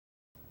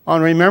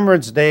On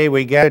Remembrance Day,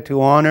 we gather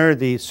to honor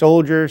the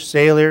soldiers,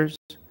 sailors,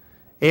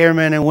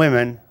 airmen, and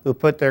women who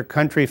put their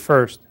country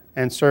first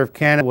and serve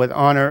Canada with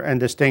honor and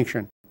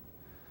distinction.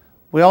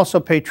 We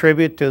also pay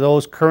tribute to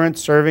those current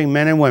serving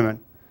men and women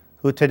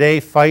who today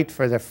fight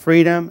for the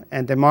freedom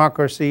and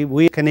democracy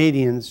we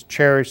Canadians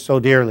cherish so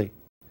dearly.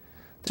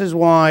 This is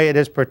why it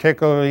is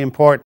particularly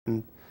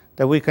important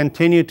that we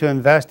continue to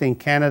invest in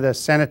Canada's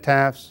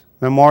cenotaphs,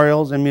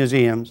 memorials, and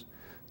museums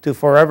to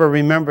forever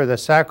remember the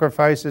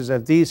sacrifices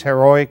of these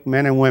heroic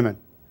men and women.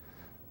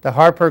 The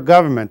Harper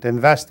government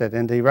invested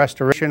in the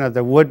restoration of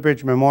the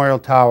Woodbridge Memorial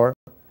Tower,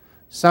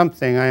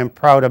 something I am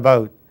proud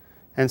about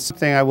and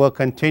something I will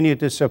continue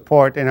to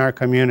support in our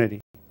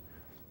community.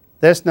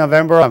 This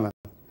November 11th,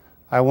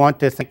 I want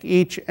to thank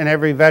each and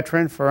every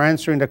veteran for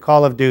answering the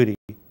call of duty,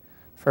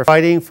 for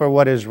fighting for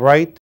what is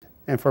right,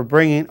 and for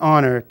bringing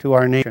honor to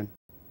our nation.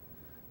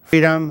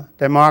 Freedom,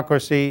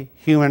 democracy,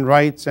 human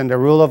rights, and the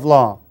rule of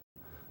law.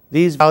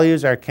 These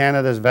values are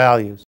Canada's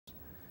values,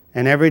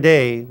 and every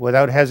day,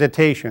 without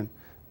hesitation,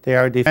 they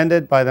are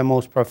defended by the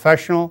most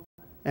professional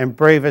and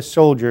bravest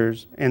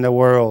soldiers in the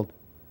world.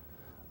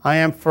 I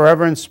am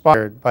forever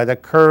inspired by the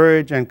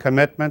courage and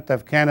commitment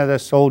of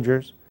Canada's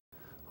soldiers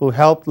who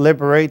helped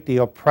liberate the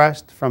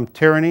oppressed from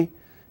tyranny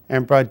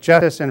and brought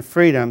justice and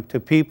freedom to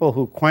people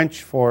who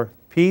quench for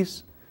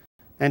peace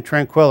and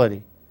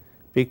tranquility.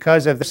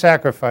 Because of the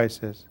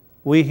sacrifices,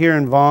 we here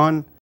in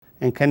Vaughan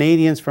and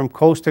Canadians from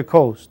coast to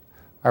coast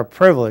are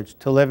privileged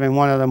to live in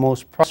one of the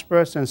most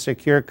prosperous and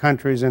secure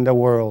countries in the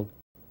world.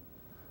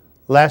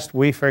 Lest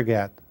we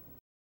forget.